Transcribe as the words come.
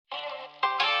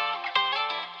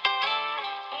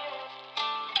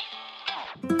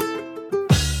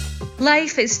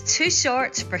Life is too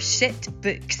short for shit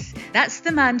books. That's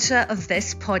the mantra of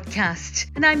this podcast.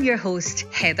 And I'm your host,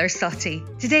 Heather Suttie.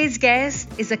 Today's guest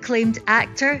is acclaimed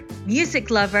actor,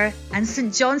 music lover, and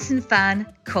St Johnstone fan,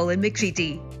 Colin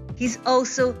McCredie. He's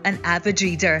also an avid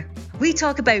reader. We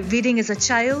talk about reading as a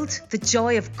child, the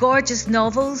joy of gorgeous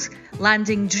novels,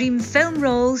 landing dream film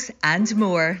roles, and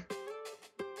more.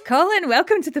 Colin,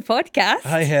 welcome to the podcast.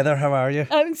 Hi Heather, how are you?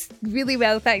 I'm really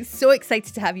well, thanks. So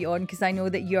excited to have you on because I know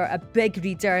that you're a big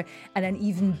reader and an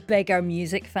even bigger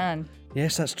music fan.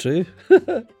 Yes, that's true.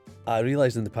 I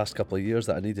realised in the past couple of years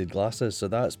that I needed glasses, so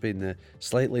that's been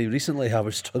slightly... Recently I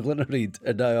was struggling to read,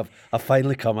 and now I've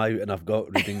finally come out and I've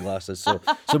got reading glasses, so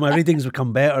my readings have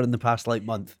become better in the past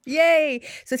month. Yay!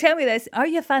 So tell me this, are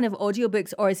you a fan of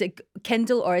audiobooks, or is it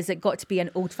Kindle, or has it got to be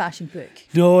an old-fashioned book?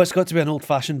 No, it's got to be an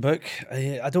old-fashioned book.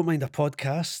 I don't mind a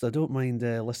podcast, I don't mind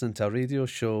listening to a radio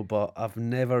show, but I've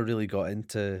never really got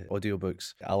into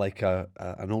audiobooks. I like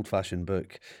an old-fashioned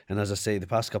book, and as I say, the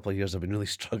past couple of years I've been really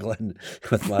struggling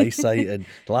with my eyesight, and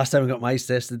the last time I got my eyes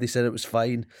tested they said it was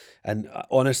fine, and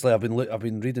honestly I've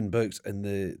been reading books and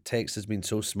the text has been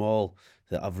so small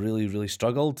that I've really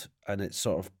struggled, and it's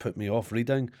sort of put me off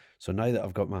reading. So now that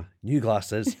I've got my new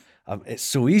glasses, it's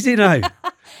so easy now.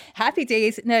 Happy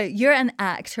days. Now, you're an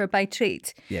actor by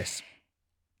trade. Yes.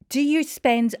 Do you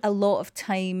spend a lot of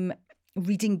time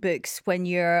reading books when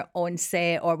you're on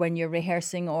set or when you're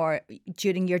rehearsing or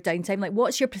during your downtime? Like,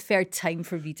 what's your preferred time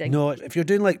for reading? No, if you're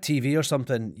doing like TV or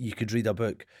something, you could read a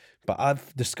book. But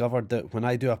I've discovered that when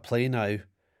I do a play now,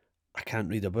 I can't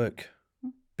read a book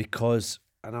because,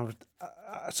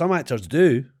 some actors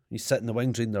do, you sit in the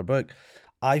wings reading their book.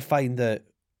 I find that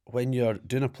when you're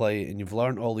doing a play and you've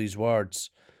learned all these words,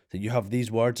 that you have these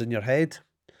words in your head,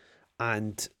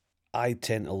 and I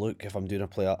tend to look, if I'm doing a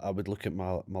play, I would look at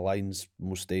my lines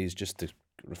most days just to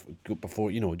go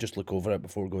before, just look over it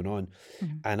before going on.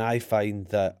 Mm-hmm. And I find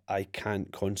that I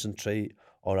can't concentrate,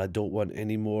 or I don't want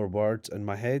any more words in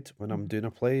my head when I'm doing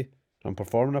a play. I'm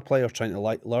performing a play or trying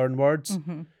to learn words.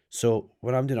 Mm-hmm. So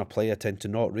when I'm doing a play, I tend to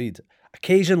not read.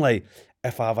 Occasionally,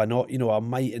 if I have I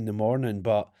might in the morning,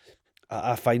 but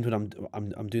I find when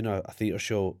I'm doing a theatre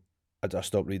show, I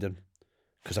stop reading.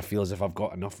 Because I feel as if I've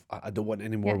got enough. I don't want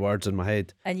any more words in my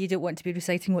head. And you don't want to be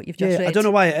reciting what you've just read. I don't know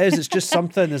why it is. It's just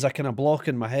something, there's a kind of block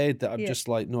in my head that I'm just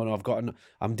like, no,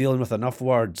 I'm dealing with enough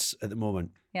words at the moment.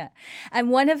 Yeah.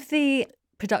 And one of the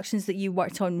productions that you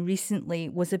worked on recently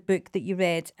was a book that you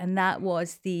read, and that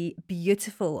was the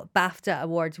beautiful BAFTA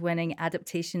award-winning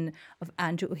adaptation of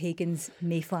Andrew O'Hagan's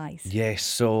Mayflies. Yes,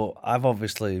 so I've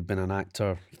obviously been an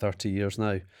actor 30 years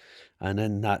now. And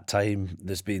in that time,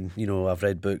 there's been, I've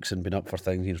read books and been up for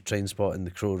things, Trainspotting,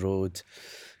 The Crow Road,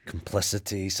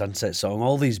 Complicity, Sunset Song,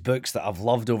 all these books that I've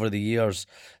loved over the years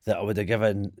that I would have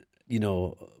given,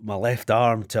 my left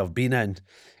arm to have been in.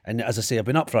 And as I say, I've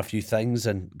been up for a few things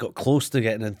and got close to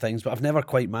getting in things, but I've never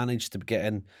quite managed to get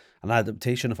in an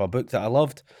adaptation of a book that I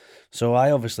loved. So I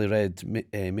obviously read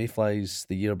Mayflies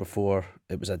the year before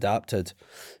it was adapted,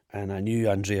 and I knew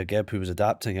Andrea Gibb, who was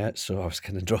adapting it, so I was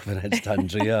kind of dropping hints to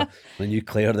Andrea. I knew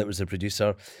Claire, that was the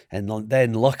producer. And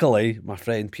then luckily, my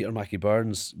friend Peter Mackie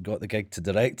Burns got the gig to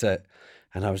direct it.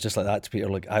 And I was just like that to Peter,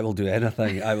 like, I will do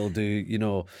anything. I will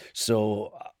do,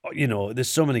 So, there's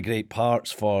so many great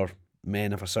parts for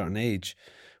men of a certain age,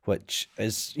 which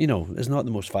is, is not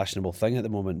the most fashionable thing at the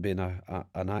moment, being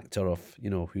an actor of,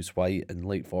 who's white in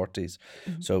late 40s.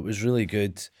 Mm-hmm. So it was really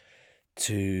good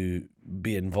to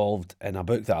be involved in a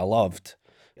book that I loved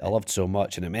so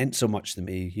much, and it meant so much to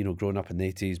me, growing up in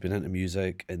the 80s, being into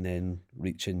music, and then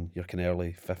reaching your kind of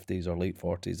early 50s or late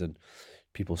 40s and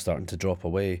people starting to drop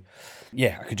away.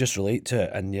 Yeah, I could just relate to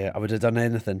it, and yeah, I would have done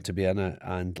anything to be in it,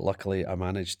 and luckily I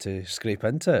managed to scrape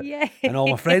into it. Yeah. And all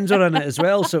my friends were in it as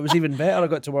well, so it was even better. I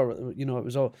got to work with, it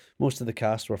was all, most of the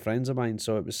cast were friends of mine,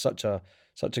 so it was such a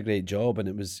great job, and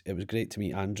it was great to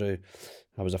meet Andrew.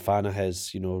 I was a fan of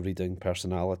his, reading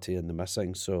Personality and The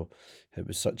Missing, so it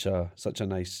was such a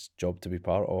nice job to be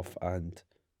part of, and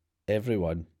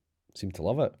everyone seemed to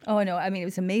love it. Oh no, I mean, it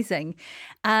was amazing.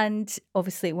 And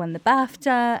obviously it won the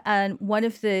BAFTA, and one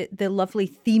of the lovely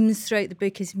themes throughout the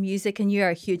book is music, and you're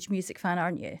a huge music fan,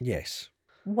 aren't you? Yes.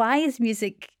 Why is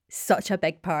music such a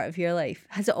big part of your life?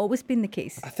 Has it always been the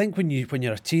case? I think when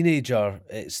you're a teenager,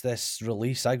 it's this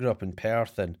release. I grew up in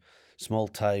Perth, and small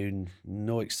town,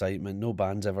 no excitement, no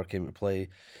bands ever came to play,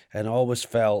 and I always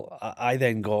felt, I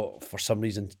then got, for some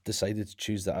reason, decided to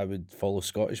choose that I would follow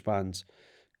Scottish bands,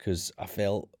 because I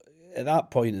felt at that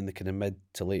point in the kind of mid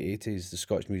to late 80s, the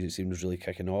Scottish music scene was really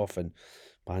kicking off, and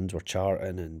bands were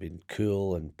charting and being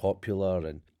cool and popular,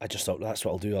 and I just thought that's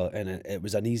what I'll do, and it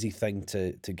was an easy thing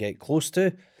to get close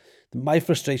to. My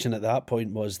frustration at that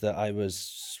point was that I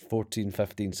was 14,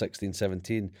 15, 16,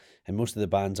 17, and most of the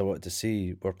bands I wanted to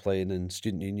see were playing in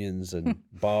student unions and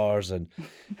bars, and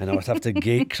I would have to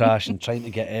gate crash and trying to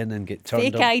get in and get turned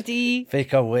Fake up, ID.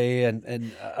 fake away,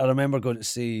 and I remember going to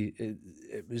see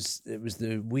it was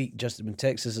the week just when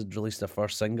Texas had released their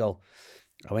first single.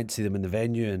 I went to see them in the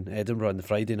venue in Edinburgh on the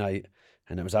Friday night,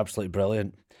 and it was absolutely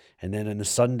brilliant. And then on the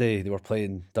Sunday, they were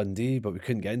playing Dundee, but we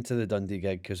couldn't get into the Dundee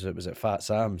gig because it was at Fat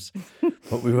Sam's.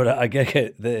 But we were at a gig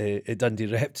at Dundee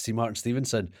Rep to see Martin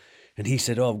Stevenson. And he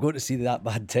said, "Oh, I'm going to see that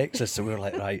band Texas." So we were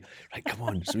like, right, come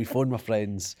on. So we phoned my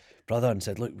friend's brother and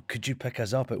said, "Look, could you pick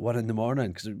us up at 1 a.m?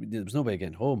 Because there was nobody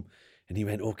getting home." And he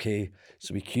went, "Okay."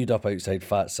 So we queued up outside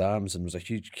Fat Sam's, and there was a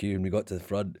huge queue, and we got to the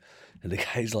front, and the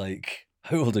guy's like,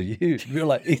 "How old are you?" We were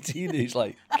like 18. And he's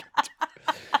like,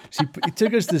 so he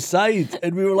took us to the side,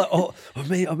 and we were like, oh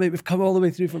mate, we've come all the way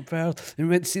through from Perth, and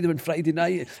we went to see them on Friday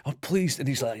night. Oh, please. And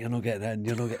he's like, "You're not getting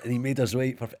in, and he made us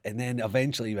wait for, and then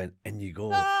eventually he went, "In you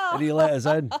go." And he let us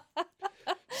in.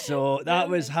 So that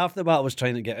was half the battle, was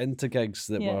trying to get into gigs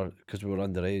that were, because we were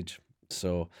underage.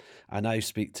 So I now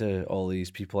speak to all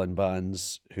these people in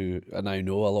bands who I now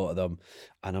know a lot of them,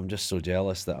 and I'm just so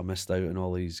jealous that I missed out on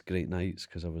all these great nights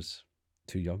because I was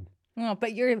too young. Oh,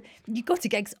 but you go to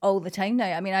gigs all the time now.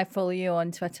 I mean, I follow you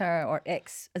on Twitter, or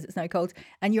X as it's now called,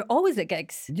 and you're always at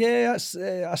gigs. Yeah,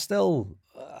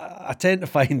 I tend to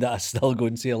find that I still go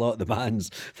and see a lot of the bands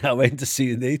that I went to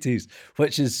see in the 80s,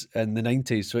 which is in the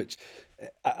 90s, which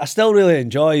I still really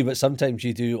enjoy, but sometimes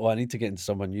you do, I need to get into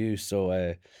someone new. So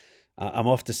I'm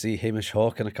off to see Hamish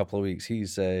Hawk in a couple of weeks.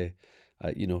 He's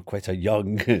quite a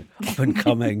young up and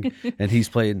coming, and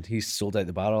he's sold out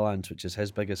the Barrowlands, which is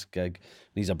his biggest gig,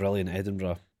 and he's a brilliant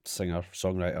Edinburgh singer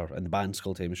songwriter, and the band's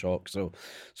called Hamish Hawk. So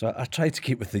I try to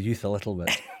keep with the youth a little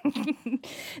bit.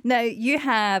 Now, you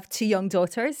have 2 young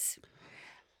daughters.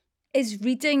 Is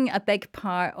reading a big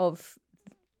part of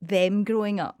them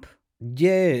growing up?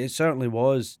 Yeah, it certainly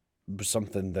was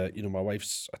something that, my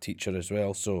wife's a teacher as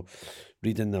well, so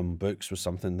reading them books was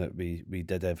something that we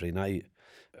did every night.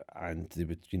 And they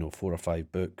would, 4 or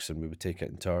 5 books, and we would take it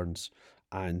in turns.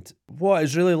 And what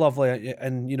is really lovely,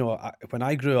 and when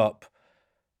I grew up,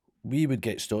 we would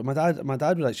get stories. My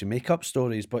dad would actually make up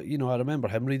stories, but I remember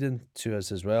him reading to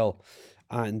us as well.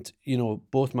 And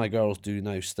both my girls do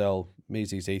now still.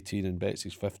 Maisie's 18 and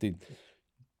Betsy's 15.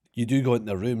 You do go into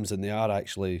their rooms and they are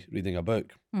actually reading a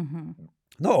book. Mm-hmm.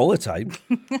 Not all the time,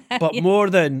 but more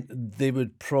than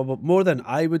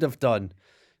I would have done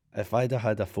if I'd have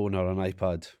had a phone or an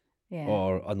iPad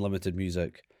or unlimited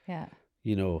music. Yeah.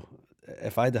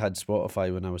 If I'd have had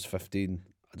Spotify when I was 15,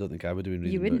 I don't think I would have been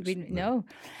reading You wouldn't books. read, no.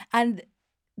 And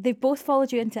they've both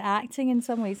followed you into acting in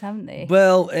some ways, haven't they?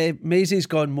 Well, Maisie's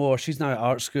gone more. She's now at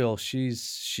art school. She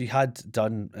had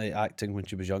done acting when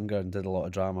she was younger and did a lot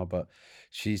of drama, but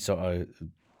she sort of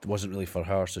wasn't really for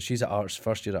her. So she's at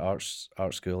first year at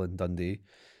art school in Dundee,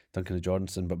 Duncan and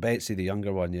Jordanson. But Betsy, the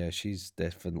younger one, she's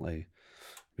definitely.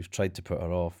 We've tried to put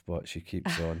her off, but she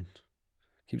keeps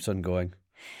on going.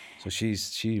 So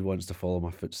she wants to follow my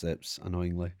footsteps,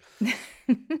 annoyingly.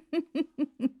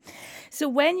 So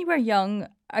when you were young,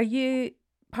 are you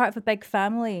part of a big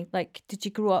family? Like, did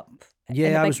you grow up in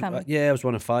a big family? I was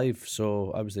one of 5.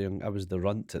 So I was the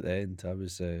runt at the end. I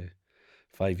was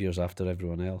 5 years after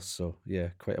everyone else. So yeah,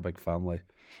 quite a big family.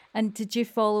 And did you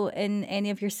follow in any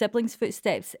of your siblings'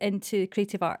 footsteps into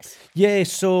creative arts? Yeah,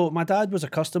 so my dad was a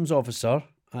customs officer,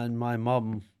 and my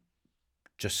mum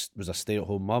just was a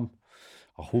stay-at-home mum,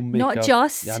 a homemaker. Not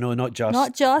just. Yeah, no, not just.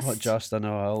 Not just. Not just. I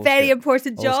know.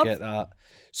 Important job. Always get that.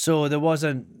 So there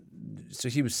wasn't. So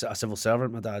he was a civil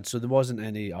servant, my dad. So there wasn't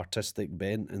any artistic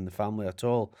bent in the family at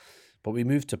all. But we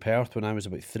moved to Perth when I was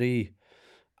about 3,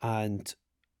 and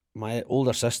my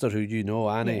older sister, who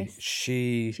Annie, Yes.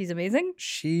 she's amazing.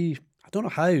 I don't know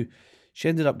how, she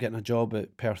ended up getting a job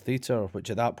at Perth Theatre, which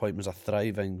at that point was a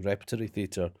thriving repertory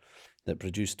theatre that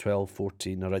produced 12,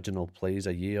 14 original plays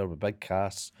a year with big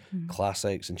casts,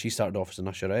 classics, and she started off as an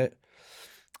usherette.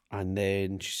 And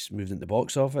then she moved into the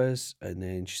box office, and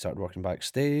then she started working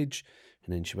backstage,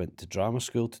 and then she went to drama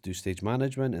school to do stage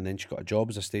management, and then she got a job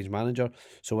as a stage manager.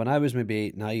 So when I was maybe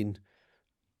 8, 9,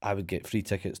 I would get free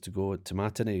tickets to go to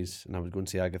matinees, and I would go and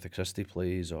see Agatha Christie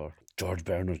plays or George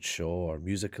Bernard Shaw or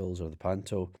musicals or the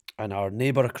Panto. And our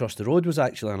neighbour across the road was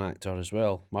actually an actor as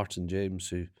well, Martin James,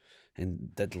 who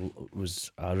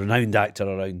was a renowned actor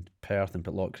around Perth and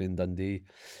Pitlochry and Dundee.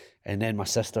 And then my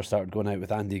sister started going out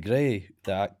with Andy Gray,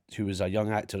 who was a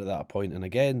young actor at that point, and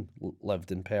again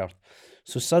lived in Perth.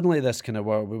 So suddenly this kind of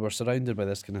world, we were surrounded by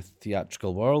this kind of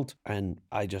theatrical world, and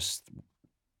I just,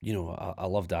 I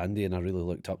loved Andy and I really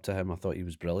looked up to him. I thought he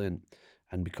was brilliant.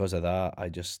 And because of that, I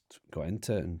just got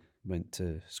into it and went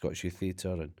to Scottish Youth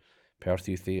Theatre and Perth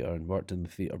Youth Theatre and worked in the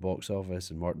theatre box office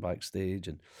and worked backstage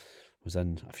and was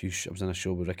in I was in a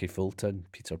show with Ricky Fulton,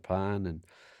 Peter Pan and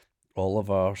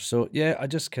Oliver. So yeah, I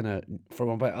just kind of, from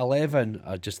about 11,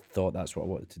 I just thought that's what I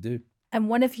wanted to do. And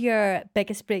one of your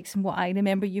biggest breaks, and what I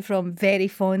remember you from very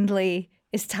fondly,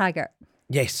 is Taggart.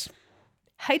 Yes.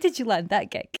 How did you land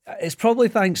that gig? It's probably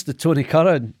thanks to Tony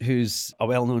Curran, who's a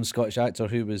well-known Scottish actor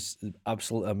who was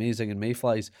absolutely amazing in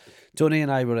Mayflies. Tony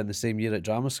and I were in the same year at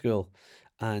drama school,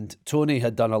 and Tony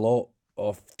had done a lot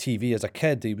of TV as a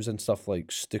kid. He was in stuff like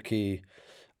Stookie,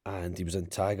 and he was in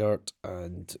Taggart,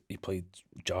 and he played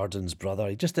Jardin's brother.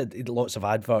 He did lots of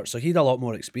adverts, so he had a lot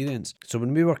more experience. So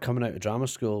when we were coming out of drama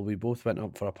school, we both went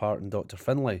up for a part in Dr.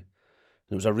 Finlay,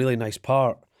 and it was a really nice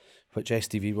part, which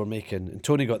STV were making, and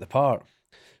Tony got the part.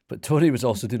 But Tony was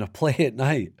also doing a play at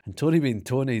night, and Tony being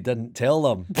Tony didn't tell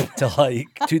them till like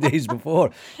 2 days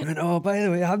before. He went, oh, by the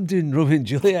way, I'm doing Romeo and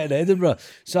Juliet in Edinburgh,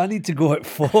 so I need to go at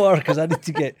 4 because I need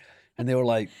to get... And they were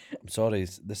like, I'm sorry,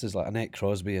 this is like Annette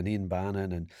Crosby and Ian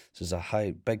Bannon, and this is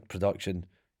a big production.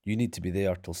 You need to be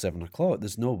there till 7 o'clock.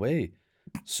 There's no way.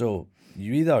 So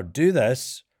you either do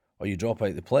this or you drop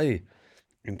out the play.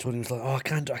 And Tony was like, oh, I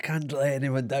can't let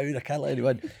anyone down. I can't let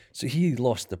anyone. So he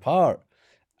lost the part.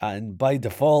 And by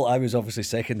default, I was obviously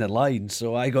second in line.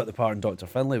 So I got the part in Dr.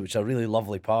 Finlay, which is a really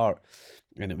lovely part.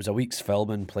 And it was a week's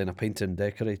filming, playing a painting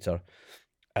decorator.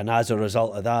 And as a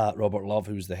result of that, Robert Love,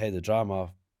 who was the head of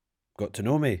drama, got to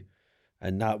know me,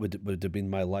 and that would have been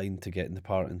my line to get in the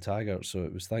part in Taggart. So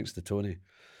it was thanks to Tony.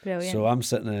 Brilliant. So I'm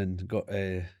sitting in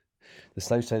the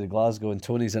south side of Glasgow, and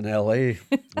Tony's in LA.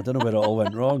 I don't know where it all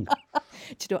went wrong.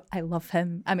 Do you know, I love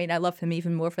him. I mean, I love him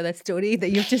even more for this story that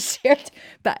you've just shared,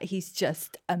 but he's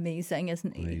just amazing,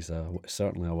 isn't he? He's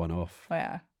certainly a one-off.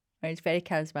 Yeah. He's very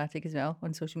charismatic as well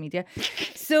on social media.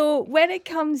 So when it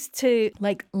comes to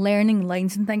like learning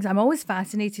lines and things, I'm always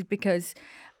fascinated because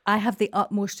I have the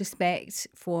utmost respect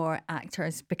for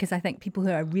actors, because I think people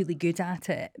who are really good at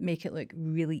it make it look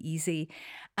really easy.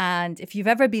 And if you've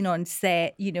ever been on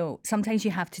set, you know, sometimes you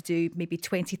have to do maybe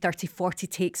 20, 30, 40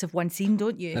 takes of one scene,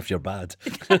 don't you? If you're bad.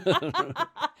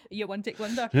 You're one take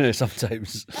wonder. Yeah,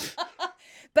 sometimes.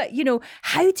 But, you know,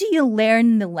 how do you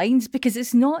learn the lines? Because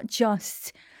it's not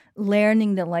just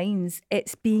learning the lines,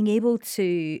 it's being able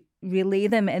to relay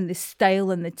them in the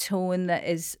style and the tone that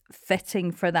is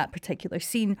fitting for that particular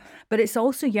scene. But it's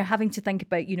also, you're having to think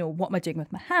about, you know, what am I doing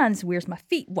with my hands? Where's my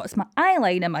feet? What's my eye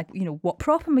line? What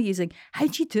prop am I using? How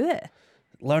do you do it?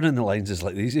 Learning the lines is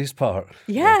like the easiest part.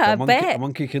 Yeah, like I bet. A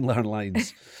monkey can learn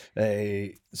lines.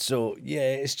 So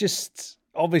yeah, it's just,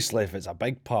 obviously if it's a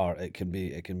big part, it can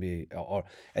be,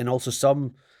 and also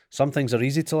some things are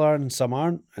easy to learn, some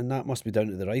aren't, and that must be down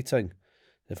to the writing.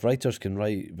 If writers can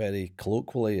write very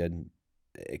colloquially, and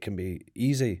it can be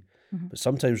easy, but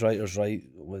sometimes writers write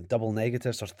with double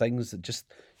negatives or things that just,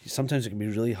 sometimes it can be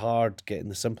really hard getting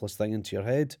the simplest thing into your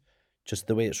head, just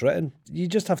the way it's written. You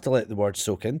just have to let the words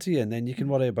soak into you, and then you can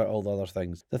worry about all the other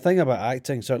things. The thing about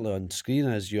acting, certainly on screen,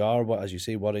 is you are, as you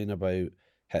say, worrying about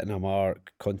hitting a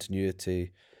mark,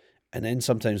 continuity, and then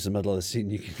sometimes in the middle of the scene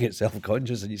you can get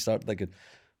self-conscious and you start thinking,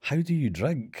 how do you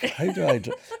drink? How do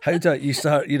I you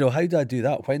start, you know, how do I do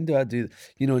that? When do I do,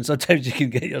 you know, and sometimes you can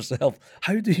get yourself,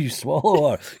 how do you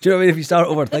swallow? Or, do you know what I mean? If you start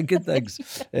overthinking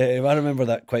things, I remember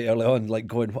that quite early on, like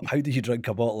going, how do you drink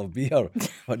a bottle of beer?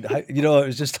 You know, it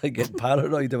was just like getting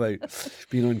paranoid about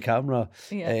being on camera.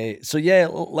 Yeah. So yeah,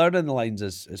 learning the lines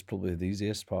is probably the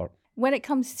easiest part. When it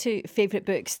comes to favourite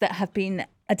books that have been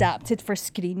adapted for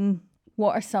screen,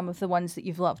 what are some of the ones that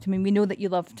you've loved? I mean, we know that you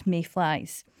loved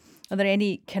Mayflies. Are there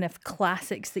any kind of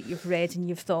classics that you've read and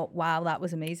you've thought, wow, that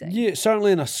was amazing? Yeah,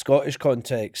 certainly in a Scottish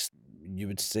context, you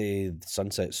would say the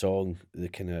Sunset Song, the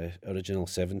kind of original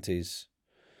 70s.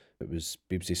 It was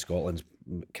BBC Scotland's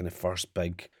kind of first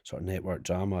big sort of network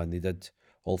drama, and they did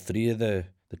all three of the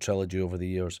trilogy over the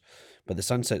years. But the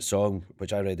Sunset Song,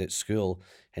 which I read at school,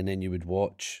 and then you would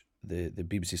watch the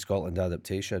BBC Scotland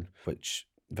adaptation, which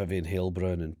Vivian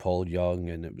Hailbrun and Paul Young,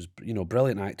 and it was, you know,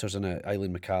 brilliant actors in it,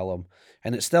 Eileen McCallum,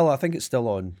 and it's still, I think it's still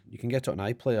on, you can get it on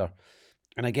iPlayer.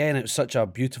 And again, it was such a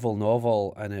beautiful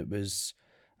novel, and it was,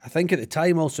 I think at the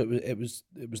time also it was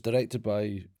directed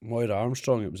by Moira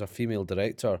Armstrong. It was a female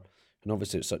director, and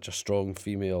obviously it's such a strong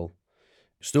female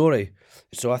story.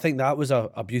 So I think that was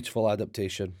a beautiful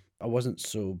adaptation. I wasn't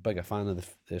so big a fan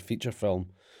of the feature film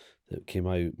that came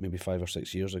out maybe 5 or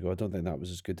 6 years ago. I don't think that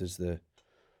was as good as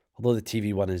although the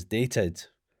TV one is dated,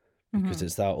 because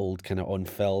it's that old kind of on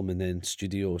film and then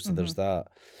studio, so there's that.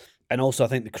 And also I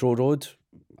think the Crow Road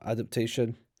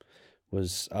adaptation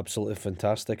was absolutely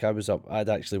fantastic. I'd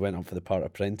actually went up for the part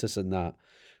apprentice in that,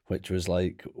 which was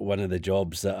like one of the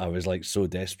jobs that I was like so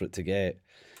desperate to get.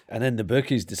 And in the book,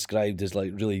 he's described as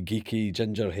like really geeky,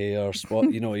 ginger hair, spot.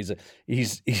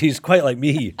 He's quite like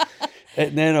me.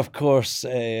 And then, of course,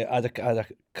 I had a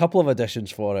couple of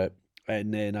auditions for it,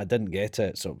 and then I didn't get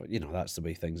it. So, that's the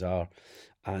way things are.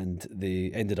 And they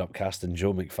ended up casting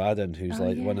Joe McFadden, who's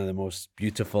one of the most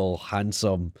beautiful,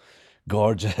 handsome,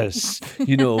 gorgeous,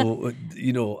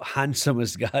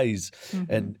 handsomest guys.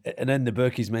 And in the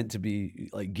book, he's meant to be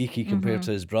like geeky compared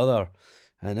to his brother.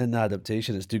 And in the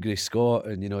adaptation, it's Dougray Scott,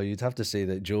 and you'd have to say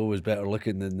that Joe was better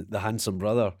looking than the handsome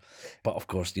brother. But of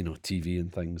course, TV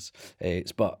and things.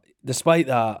 But despite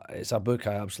that, it's a book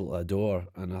I absolutely adore,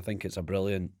 and I think it's a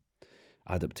brilliant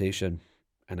adaptation.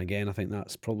 And again, I think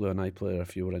that's probably an iPlayer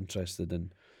if you were interested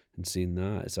in seeing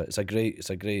that. It's a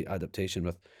great adaptation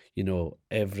with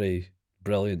every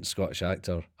brilliant Scottish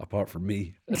actor apart from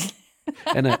me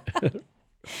in it.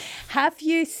 Have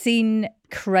you seen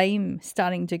Crime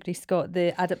starring Dougray Scott,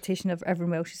 the adaptation of Irvine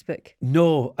Welsh's book?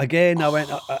 No. Again, I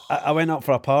went up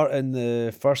for a part in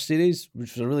the first series,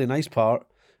 which was a really nice part,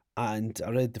 and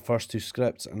I read the first two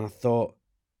scripts and I thought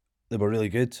they were really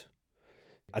good.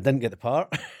 I didn't get the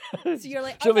part. So you're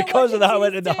like, so because of that, I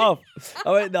went in the half.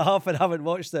 I went in the half and haven't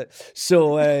watched it.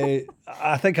 So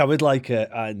I think I would like it,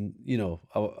 and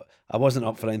I wasn't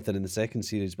up for anything in the second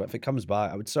series, but if it comes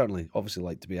back, I would certainly, obviously,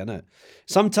 like to be in it.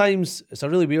 Sometimes it's a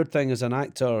really weird thing as an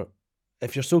actor,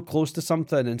 if you're so close to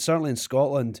something, and certainly in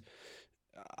Scotland,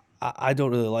 I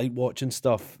don't really like watching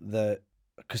stuff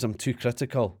because I'm too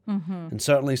critical. And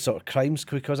certainly sort of crimes,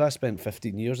 because I spent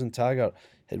 15 years in Taggart,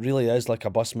 it really is like a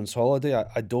busman's holiday.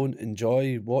 I don't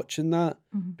enjoy watching that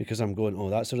because I'm going, oh,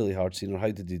 that's a really hard scene, or how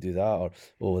did he do that? Or,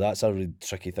 oh, that's a really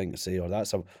tricky thing to say, or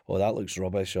that looks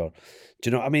rubbish, or do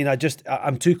you know what I mean?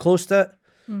 I'm too close to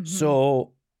it.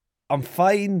 So I'm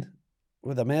fine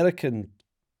with American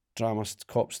drama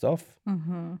cop stuff,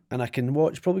 and I can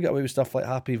probably get away with stuff like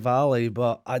Happy Valley,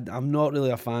 but I'm not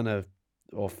really a fan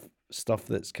of stuff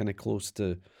that's kind of close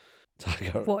to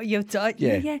Taggart. What you've done,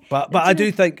 yeah. But I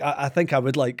do think I think I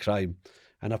would like Crime,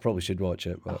 and I probably should watch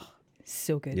it. But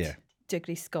so good. Yeah,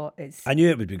 Dougray Scott is. I knew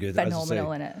it would be good.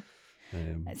 Phenomenal in it.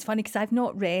 It's funny because I've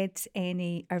not read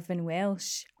any Irvine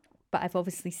Welsh, but I've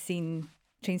obviously seen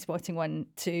Trainspotting 1,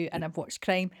 2, and I've watched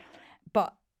Crime,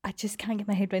 but I just can't get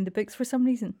my head around the books for some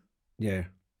reason. Yeah.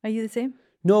 Are you the same?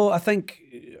 No, I think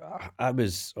I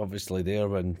was obviously there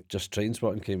when just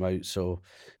Trainspotting came out, so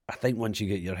I think once you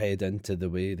get your head into the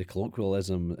way, the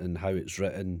colloquialism and how it's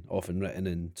written, often written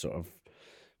in sort of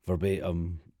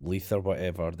verbatim Leith or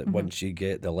whatever, that once you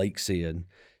get the likesy and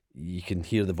you can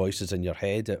hear the voices in your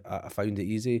head, I found it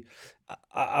easy.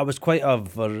 I was quite a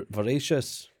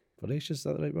voracious, is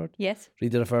that the right word? Yes.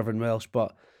 Reader of Irvine Welsh,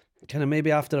 but kind of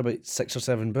maybe after about 6 or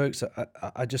 7 books,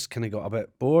 I just kind of got a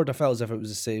bit bored. I felt as if it was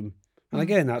the same. And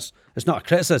again, it's not a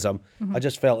criticism. I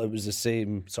just felt it was the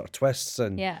same sort of twists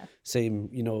and same,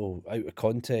 out of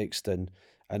context, and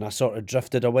I sort of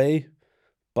drifted away.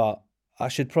 But I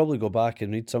should probably go back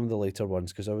and read some of the later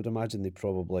ones, because I would imagine they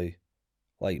probably,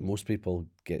 like most people,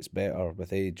 gets better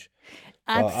with age.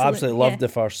 I absolutely loved the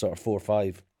first sort of 4 or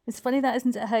 5. It's funny that,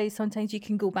 isn't it, how sometimes you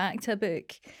can go back to a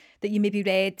book that you maybe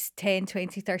read 10,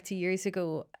 20, 30 years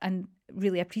ago and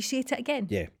really appreciate it again.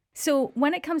 Yeah. So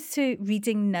when it comes to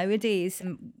reading nowadays,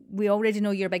 we already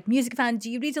know you're a big music fan. Do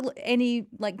you read any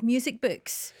like music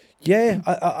books? Yeah,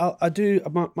 I do.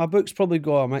 My books probably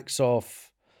go a mix of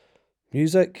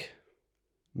music,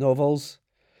 novels,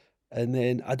 and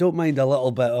then I don't mind a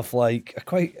little bit of like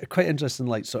quite interesting,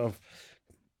 like sort of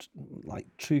like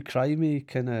true crimey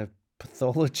kind of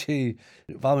pathology.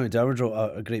 Valerie McDermott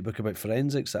wrote a great book about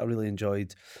forensics that I really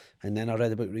enjoyed. And then I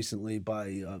read a book recently by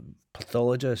a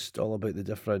pathologist all about the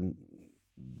different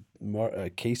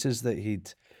cases that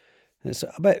he'd. It's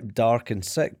a bit dark and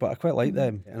sick, but I quite like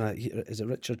them. And is it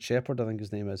Richard Shepherd, I think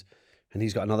his name is? And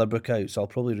he's got another book out, so I'll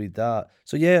probably read that.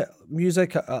 So yeah,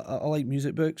 music, I like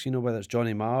music books, whether it's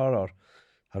Johnny Marr, or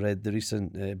I read the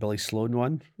recent Billy Sloan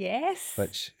one. Yes.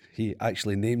 Which he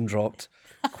actually name dropped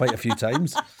quite a few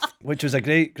times, which was a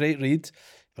great read.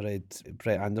 I read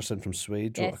Brett Anderson from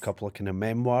Suede wrote a couple of kind of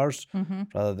memoirs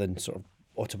rather than sort of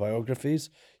autobiographies.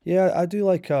 Yeah, I do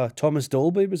like Thomas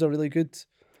Dolby was a really good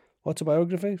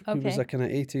autobiography. Okay. He was a kind of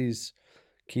 80s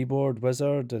keyboard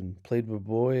wizard and played with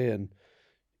Bowie, and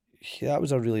that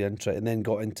was a really interesting. And then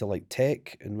got into like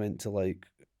tech and went to like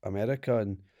America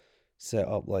and set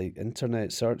up like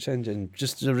internet search engine.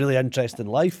 Just a really interesting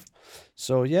life.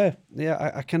 So yeah,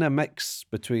 I kind of mix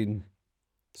between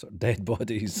sort of dead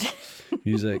bodies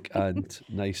music and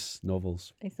nice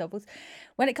novels. Nice novels.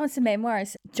 When it comes to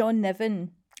memoirs, John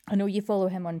Niven, I know you follow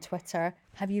him on Twitter.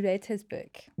 Have you read his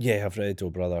book? Yeah, I've read Oh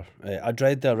Brother. I'd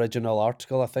read the original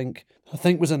article, I think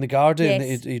was in The Guardian.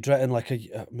 Yes. He'd written like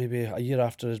maybe a year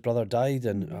after his brother died,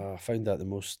 and I found that the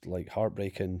most like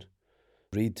heartbreaking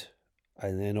read.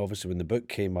 And then obviously when the book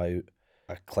came out,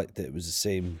 I clicked it was the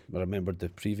same. I remembered the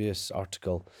previous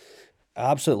article.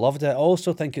 I absolutely loved it. I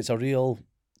also think it's a real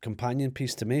companion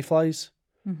piece to Mayflies.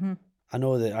 Mm-hmm. I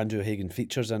know that Andrew Hagen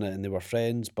features in it and they were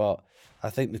friends, but I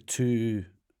think the two,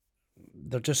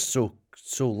 they're just so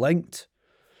linked.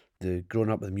 The growing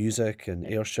up with music and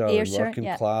Ayrshire and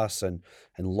working class and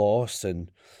loss and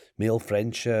male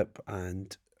friendship.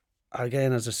 And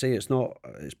again, as I say, it's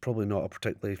probably not a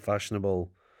particularly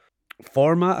fashionable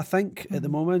format, I think, at the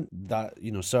moment. That,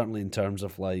 certainly in terms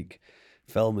of like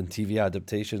film and TV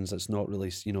adaptations, it's not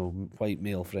really, white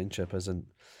male friendship isn't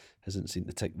seemed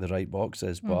to tick the right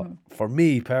boxes. But for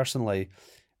me personally,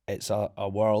 it's a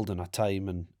world and a time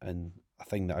and a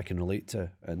thing that I can relate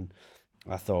to. And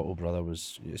I thought Oh Brother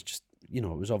it's just, it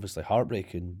was obviously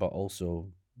heartbreaking, but also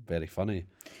very funny.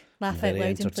 Laugh out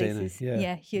loud in places.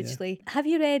 Yeah, hugely. Yeah. Have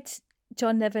you read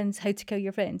John Niven's How to Kill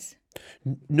Your Friends?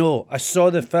 No, I saw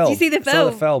the film. Did you see the film? I saw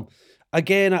the film.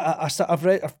 Again, I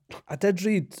did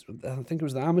read, I think it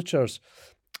was The Amateurs,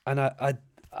 and I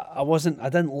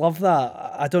didn't love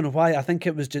that. I don't know why. I think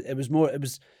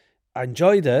I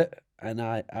enjoyed it, and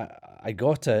I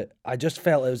got it. I just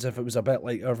felt as if it was a bit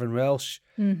like Irvin Welsh.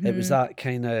 Mm-hmm. It was that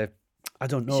kind of, I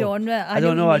don't know. Genre. I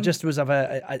don't know. I just was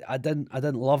I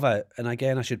didn't love it. And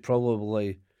again, I should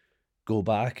probably go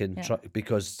back and try,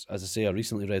 because as I say, I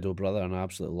recently read Oh Brother and I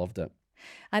absolutely loved it.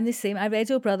 I'm the same. I read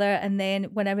Oh Brother, and then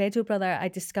when I read Oh Brother, I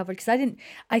discovered, because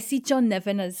I see John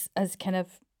Niven as kind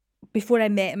of, before I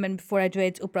met him and before I'd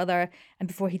read Oh Brother and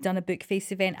before he'd done a book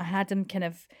face event, I had him kind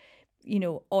of,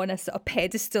 on a sort of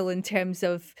pedestal in terms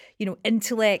of,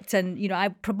 intellect, and, I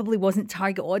probably wasn't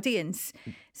target audience.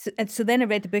 So then I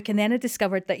read the book, and then I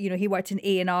discovered that, he worked in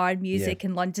A&R music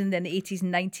in London in the 80s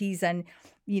and 90s, and,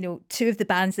 two of the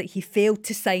bands that he failed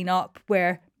to sign up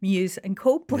were Muse and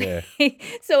Coldplay. Yeah.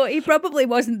 So he probably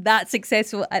wasn't that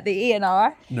successful at the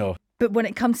A&R. No. But when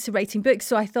it comes to writing books,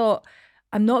 so I thought,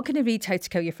 I'm not going to read How to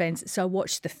Kill Your Friends, so I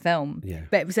watched the film. Yeah.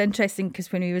 But it was interesting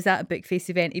because when he was at a book face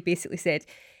event, he basically said,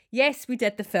 yes, we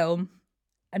did the film,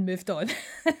 and moved on.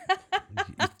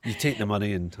 you take the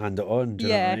money and hand it on. Do you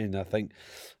know what I mean?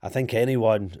 I think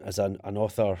anyone as an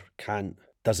author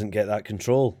doesn't get that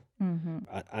control. Mm-hmm.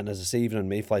 And as I say, even in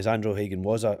Mayflies, Andrew Hagen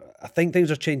I think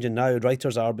things are changing now.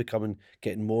 Writers are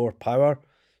getting more power.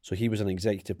 So he was an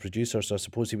executive producer, so I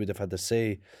suppose he would have had the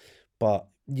say. But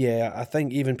yeah, I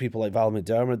think even people like Val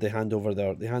McDermid, they hand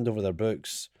over their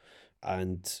books,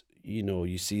 and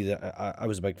you see that I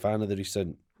was a big fan of the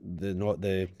recent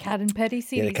the Karen Perry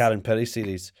series. Yeah, the Karen Perry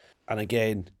series. And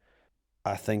again,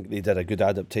 I think they did a good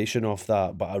adaptation of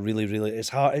that, but I really, it's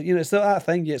hard. It's not that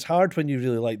thing. It's hard when you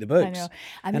really like the books.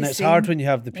 I know. And it's hard when you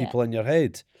have the people in your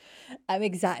head. I'm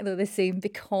exactly the same,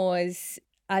 because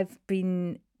I've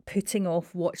been putting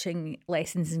off watching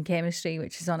Lessons in Chemistry,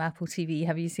 which is on Apple TV.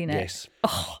 Have you seen it? Yes.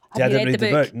 Oh, I didn't read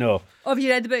the book? No. Oh, have you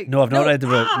read the book? No, I've not read the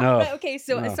book. No. Right, okay,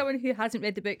 so as someone who hasn't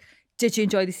read the book, did you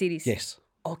enjoy the series? Yes.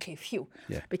 Okay, phew.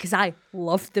 Yeah. Because I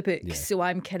loved the book, so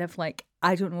I'm kind of like,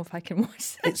 I don't know if I can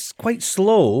watch that. It's quite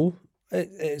slow.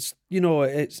 It's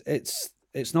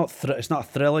not a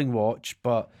thrilling watch,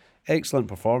 but excellent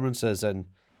performances and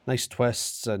nice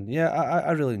twists, and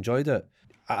I really enjoyed it.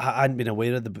 I hadn't been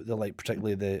aware of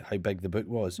particularly how big the book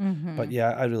was, but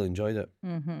I really enjoyed it.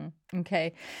 Mm-hmm.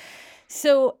 Okay,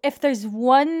 so if there's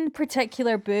one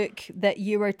particular book that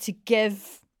you were to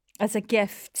give as a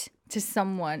gift to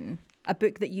someone, a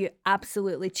book that you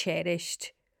absolutely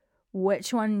cherished,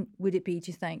 which one would it be,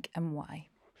 do you think, and why?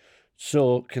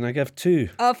 So, can I give two?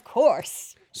 Of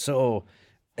course. So,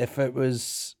 if it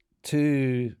was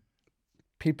two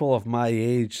people of my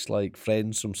age, like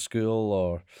friends from school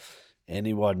or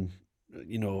anyone,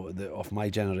 of my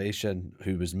generation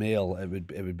who was male, it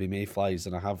would be Mayflies,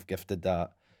 and I have gifted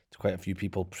that to quite a few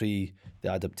people pre the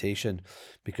adaptation,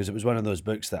 because it was one of those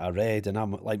books that I read, and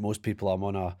I'm like most people, I'm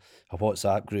on a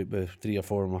WhatsApp group with 3 or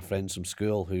 4 of my friends from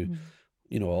school who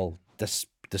all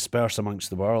disperse amongst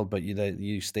the world, but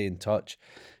you stay in touch.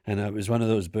 And it was one of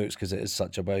those books because it is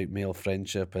such about male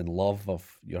friendship and love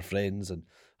of your friends, and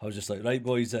I was just like, right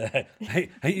boys, I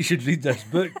think you should read this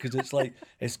book, because it's like,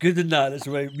 it's good in that, it's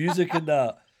about music and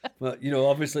that. But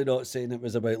obviously not saying it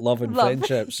was about love and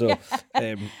friendship. So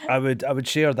I would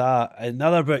share that.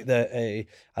 Another book that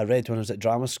I read when I was at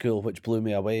drama school, which blew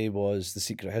me away, was The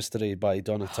Secret History by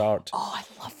Donna Tartt. Oh, I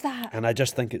love that. And I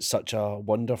just think it's such a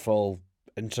wonderful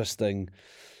interesting,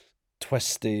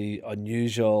 twisty,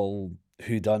 unusual,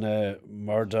 whodunit,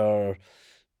 murder,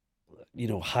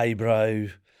 highbrow,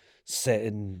 set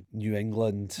in New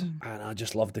England. And I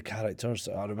just loved the characters.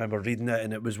 I remember reading it,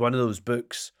 and it was one of those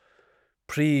books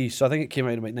so I think it came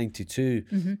out in about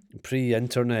 92,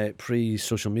 pre-internet,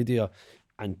 pre-social media,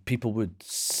 and people would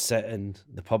sit in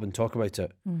the pub and talk about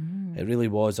it. It really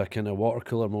was a kind of water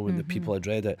cooler moment that people had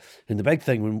read it. And the big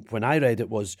thing when I read it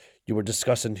was you were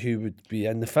discussing who would be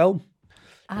in the film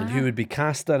and who would be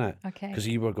cast in it. Because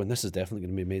you were going, this is definitely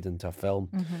going to be made into a film.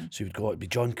 So you would go, it'd be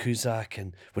John Cusack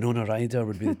and Winona Ryder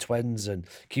would be the twins, and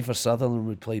Kiefer Sutherland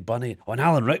would play Bunny. Oh, and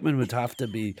Alan Rickman would have to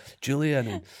be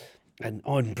Julian,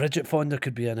 and Bridget Fonda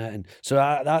could be in it. And so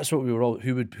that's what we were all,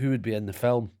 who would be in the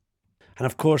film. And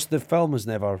of course, the film is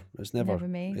never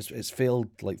made. It's failed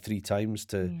like 3 times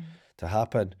to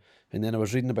happen. And then I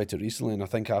was reading about it recently, and I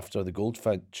think after The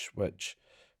Goldfinch, which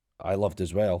I loved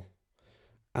as well,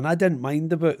 and I didn't mind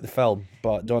the film,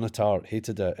 but Donna Tartt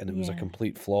hated it, and it was a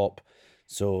complete flop.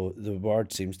 So the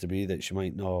word seems to be that she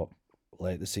might not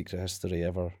let The Secret History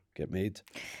ever get made.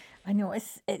 I know,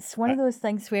 it's one of those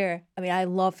things where, I mean, I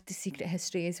loved The Secret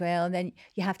History as well, and then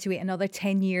you have to wait another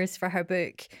 10 years for her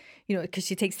book, because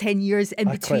she takes 10 years in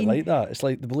between. I quite like that. It's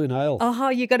like the Blue Nile.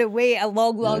 You got to wait a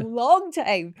long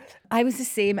time. I was the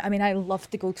same. I mean, I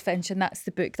loved The Goldfinch, and that's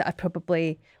the book that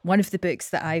one of the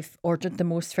books that I've ordered the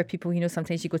most for people.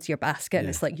 Sometimes you go to your basket and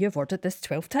it's like, you've ordered this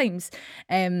 12 times.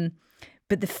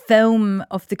 But the film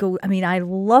of I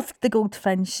loved The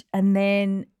Goldfinch, and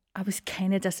then I was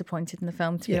kind of disappointed in the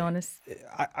film, to be honest.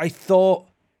 I thought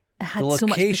the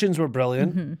locations were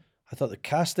brilliant. I thought the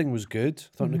casting was good.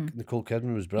 I thought Nicole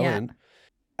Kidman was brilliant.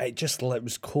 It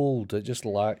was cold. It just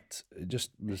lacked. It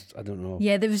just was. I don't know.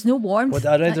 Yeah, there was no warmth. Well,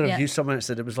 I read a review somewhere that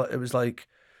said it was like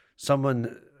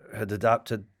someone had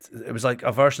adapted. It was like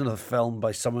a version of the film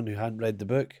by someone who hadn't read the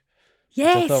book.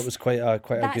 Yes, which I thought was quite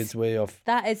a good way of.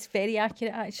 That is very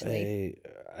accurate, actually.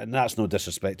 And that's no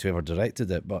disrespect to whoever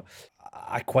directed it, but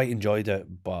I quite enjoyed it,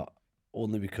 but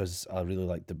only because I really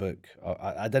liked the book.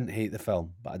 I didn't hate the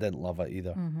film, but I didn't love it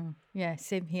either. Yeah,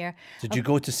 same here. Did you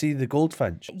go to see The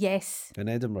Goldfinch? Yes. In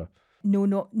Edinburgh?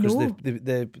 No. Because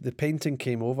the painting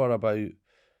came over about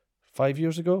 5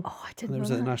 years ago. Oh, I didn't know. And it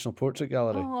was at the National Portrait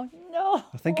Gallery. Oh, no.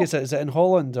 I think is it in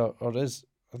Holland or is...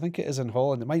 I think it is in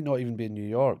Holland. It might not even be in New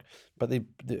York, but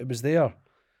it was there.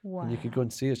 Wow. And you could go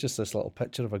and see it. It's just this little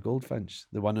picture of a goldfinch,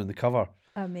 the one on the cover.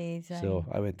 Amazing. So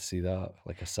I went to see that,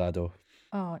 like a sado.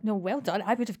 Oh, no, well done.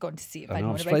 I would have gone to see it if I'd known I'm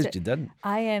about surprised it. you didn't.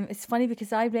 It's funny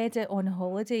because I read it on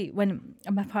holiday. When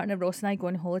my partner Ross and I go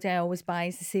on holiday, I always buy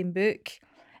the same book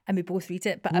and we both read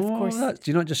it. But of course... Do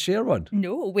you not just share one?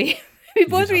 No, we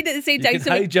both read it at the same time. You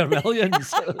can hide your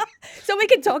millions. So we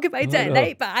can talk about it at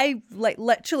night. But I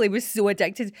literally was so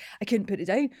addicted, I couldn't put it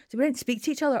down. So we didn't speak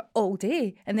to each other all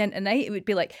day. And then at night it would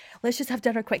be like, let's just have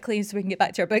dinner quickly so we can get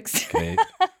back to our books. Great.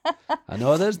 I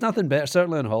know, there's nothing better.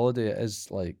 Certainly on holiday it is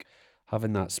like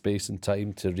having that space and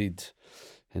time to read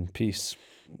in peace.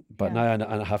 But now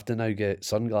I have to now get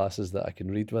sunglasses that I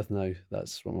can read with now.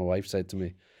 That's what my wife said to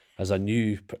me. As a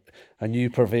new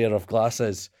purveyor of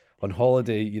glasses, on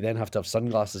holiday you then have to have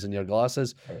sunglasses in your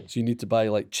glasses. So you need to buy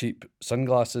like cheap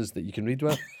sunglasses that you can read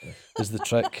with. Is the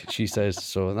trick, she says.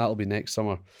 So that'll be next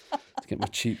summer, to get my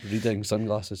cheap reading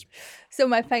sunglasses. So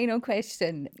my final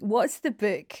question, what's the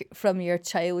book from your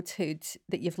childhood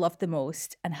that you've loved the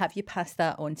most, and have you passed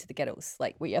that on to the girls?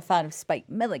 Like, were you a fan of Spike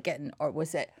Milligan, or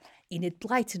was it Enid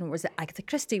Blyton, or was it Agatha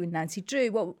Christie with Nancy Drew?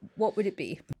 What would it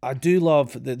be? I do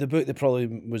love the book that probably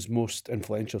was most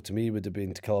influential to me would have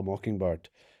been To Kill a Mockingbird,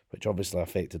 which obviously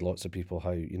affected lots of people,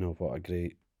 how, what a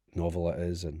great novel it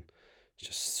is, and it's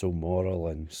just so moral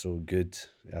and so good,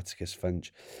 Atticus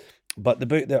Finch. But the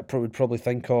book that I would probably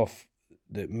think of,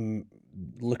 that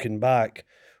looking back,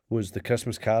 was The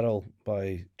Christmas Carol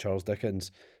by Charles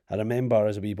Dickens. I remember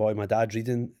as a wee boy, my dad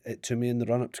reading it to me in the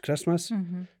run-up to Christmas,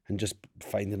 and just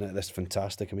finding it this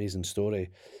fantastic, amazing story.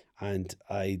 And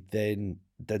I then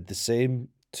did the same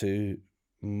to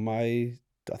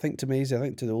to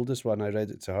Maisie, to the oldest one. I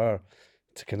read it to her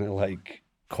to kind of like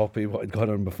copy what had gone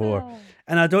on before. Oh.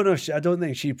 And I don't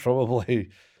think she probably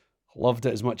loved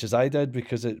it as much as I did,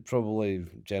 because it probably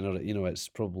it's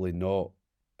probably not,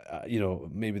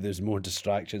 maybe there's more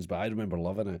distractions, but I remember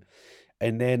loving it.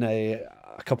 And then a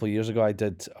couple of years ago, I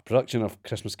did a production of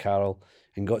Christmas Carol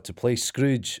and got to play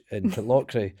Scrooge in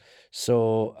Pitlochry.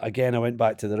 So again, I went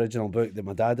back to the original book that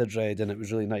my dad had read, and it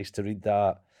was really nice to read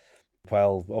that.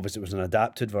 While obviously it was an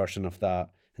adapted version of that,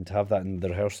 and to have that in the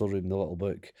rehearsal room, the little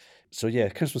book. So yeah,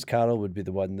 Christmas Carol would be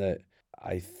the one that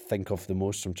I think of the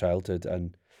most from childhood,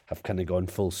 and have kind of gone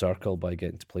full circle by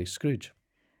getting to play Scrooge.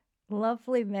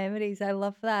 Lovely memories. I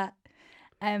love that.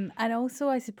 And also,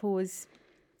 I suppose,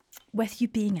 with you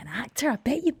being an actor, I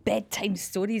bet your bedtime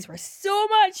stories were so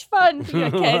much fun for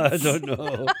your kids. I don't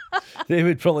know. They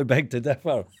would probably beg to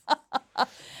differ.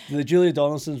 The Julia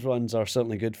Donaldson's runs are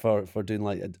certainly good for doing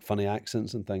like funny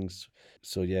accents and things.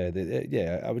 So yeah,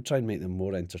 I would try and make them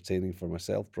more entertaining for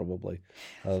myself probably,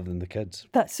 other than the kids.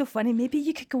 That's so funny. Maybe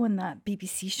you could go on that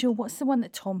BBC show. What's the one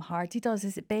that Tom Hardy does?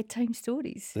 Is it Bedtime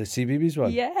Stories? The CBeebies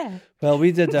one? Yeah. Well,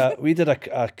 we did a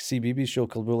CBeebies show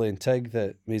called Willie and Tig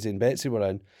that Maisie and Betsy were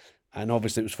in, and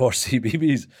obviously it was for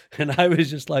CBeebies, and I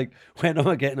was just like, when am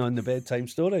I getting on the bedtime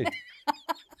story?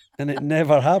 And it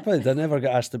never happened. I never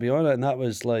got asked to be on it, and that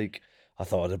was like, I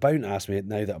thought they're bound to ask me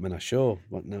now that I'm in a show.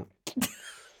 But no.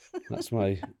 That's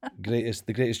the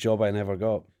greatest job I never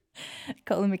got.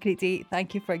 Colin McCredie,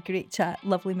 thank you for a great chat,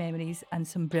 lovely memories, and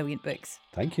some brilliant books.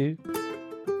 Thank you.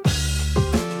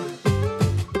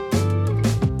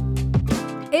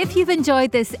 If you've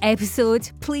enjoyed this episode,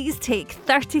 please take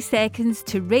 30 seconds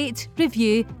to rate,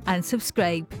 review, and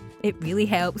subscribe. It really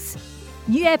helps.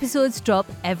 New episodes drop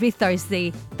every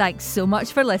Thursday. Thanks so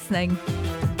much for listening.